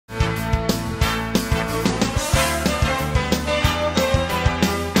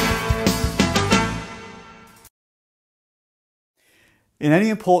In any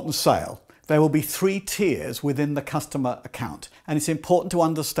important sale, there will be 3 tiers within the customer account, and it's important to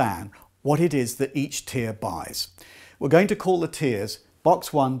understand what it is that each tier buys. We're going to call the tiers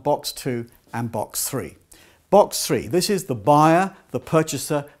Box 1, Box 2 and Box 3. Box 3, this is the buyer, the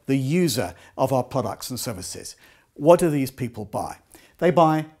purchaser, the user of our products and services. What do these people buy? They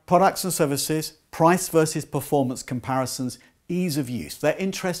buy products and services, price versus performance comparisons, ease of use. They're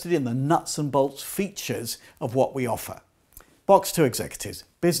interested in the nuts and bolts features of what we offer. Box 2 executives,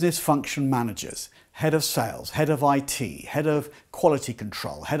 business function managers, head of sales, head of IT, head of quality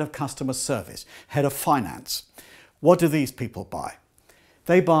control, head of customer service, head of finance. What do these people buy?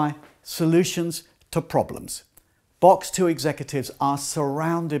 They buy solutions to problems. Box 2 executives are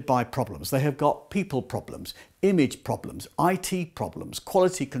surrounded by problems. They have got people problems, image problems, IT problems,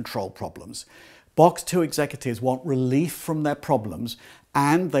 quality control problems. Box 2 executives want relief from their problems,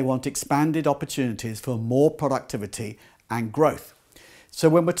 and they want expanded opportunities for more productivity and growth. So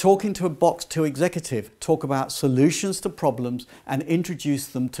when we're talking to a Box 2 executive, talk about solutions to problems and introduce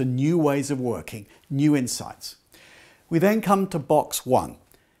them to new ways of working, new insights. We then come to Box 1,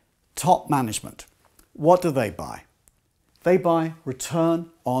 top management. What do they buy? They buy return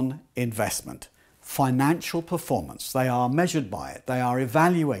on investment, financial performance. They are measured by it. They are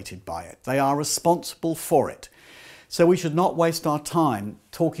evaluated by it. They are responsible for it. So we should not waste our time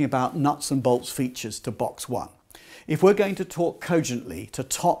talking about nuts and bolts features to Box 1. If we're going to talk cogently to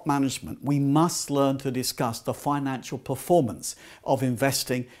top management, we must learn to discuss the financial performance of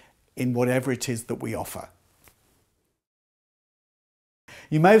investing in whatever it is that we offer.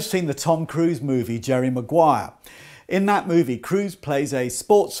 You may have seen the Tom Cruise movie, Jerry Maguire. In that movie, Cruise plays a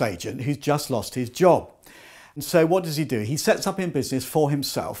sports agent who's just lost his job. And so what does he do? He sets up in business for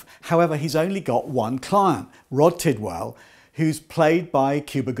himself. However, he's only got one client, Rod Tidwell, who's played by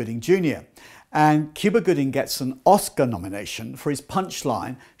Cuba Gooding Jr. And Cuba Gooding gets an Oscar nomination for his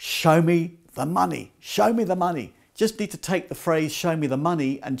punchline, "Show me the money, show me the money." Just need to take the phrase "show me the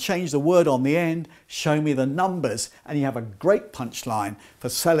money" and change the word on the end, "show me the numbers," and you have a great punchline for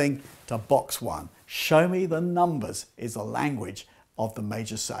selling to Box 1. Show me the numbers is the language of the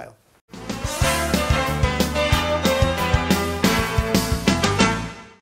major sale.